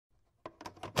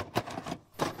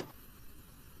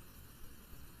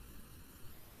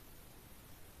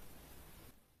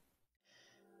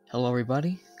Hello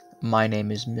everybody, my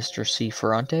name is Mr. C.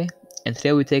 Ferrante, and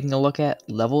today we'll be taking a look at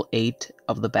Level 8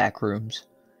 of the Backrooms.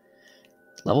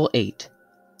 Level 8.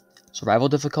 Survival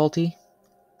Difficulty,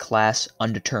 Class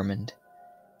Undetermined.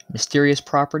 Mysterious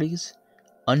Properties,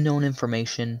 Unknown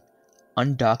Information,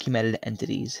 Undocumented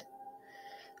Entities.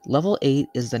 Level 8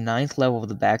 is the 9th level of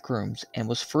the Backrooms and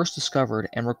was first discovered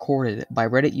and recorded by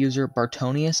Reddit user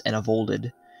Bartonius and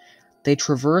Avolded. They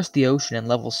traversed the ocean in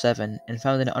Level 7 and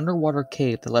found an underwater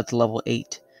cave that led to Level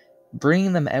 8,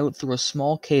 bringing them out through a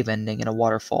small cave ending in a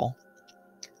waterfall.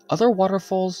 Other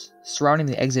waterfalls surrounding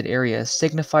the exit area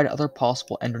signified other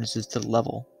possible entrances to the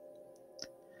level.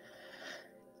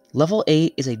 Level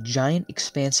 8 is a giant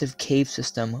expansive cave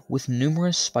system with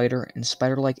numerous spider and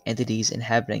spider-like entities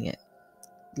inhabiting it.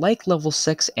 Like Level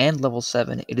 6 and Level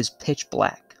 7, it is pitch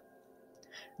black.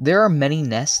 There are many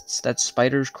nests that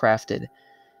spiders crafted.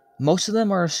 Most of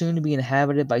them are assumed to be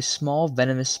inhabited by small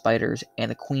venomous spiders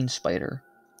and a queen spider.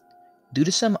 Due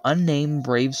to some unnamed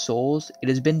brave souls, it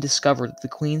has been discovered that the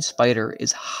queen spider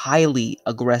is highly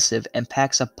aggressive and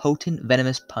packs a potent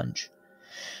venomous punch.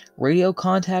 Radio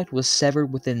contact was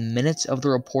severed within minutes of the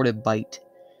reported bite.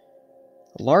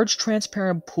 Large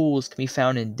transparent pools can be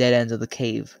found in dead ends of the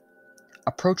cave.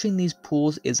 Approaching these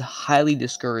pools is highly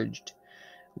discouraged.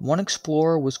 One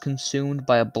explorer was consumed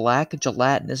by a black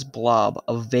gelatinous blob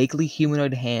of vaguely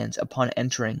humanoid hands upon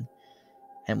entering,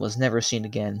 and was never seen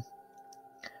again.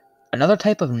 Another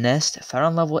type of nest found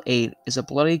on Level 8 is a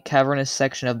bloody cavernous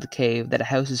section of the cave that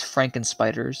houses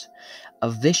frankenspiders, a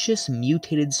vicious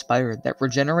mutated spider that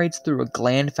regenerates through a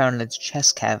gland found in its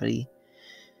chest cavity.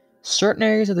 Certain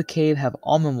areas of the cave have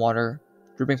almond water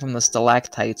dripping from the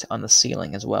stalactites on the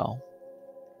ceiling as well.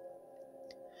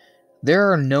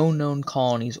 There are no known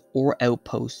colonies or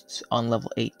outposts on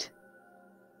Level 8.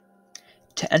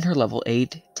 To enter Level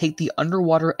 8, take the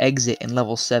underwater exit in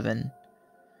Level 7.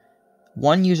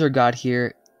 One user got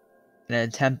here in an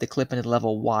attempt to clip into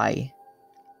Level Y.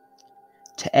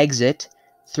 To exit,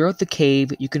 throughout the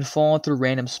cave, you can fall through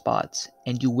random spots,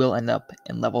 and you will end up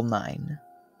in Level 9.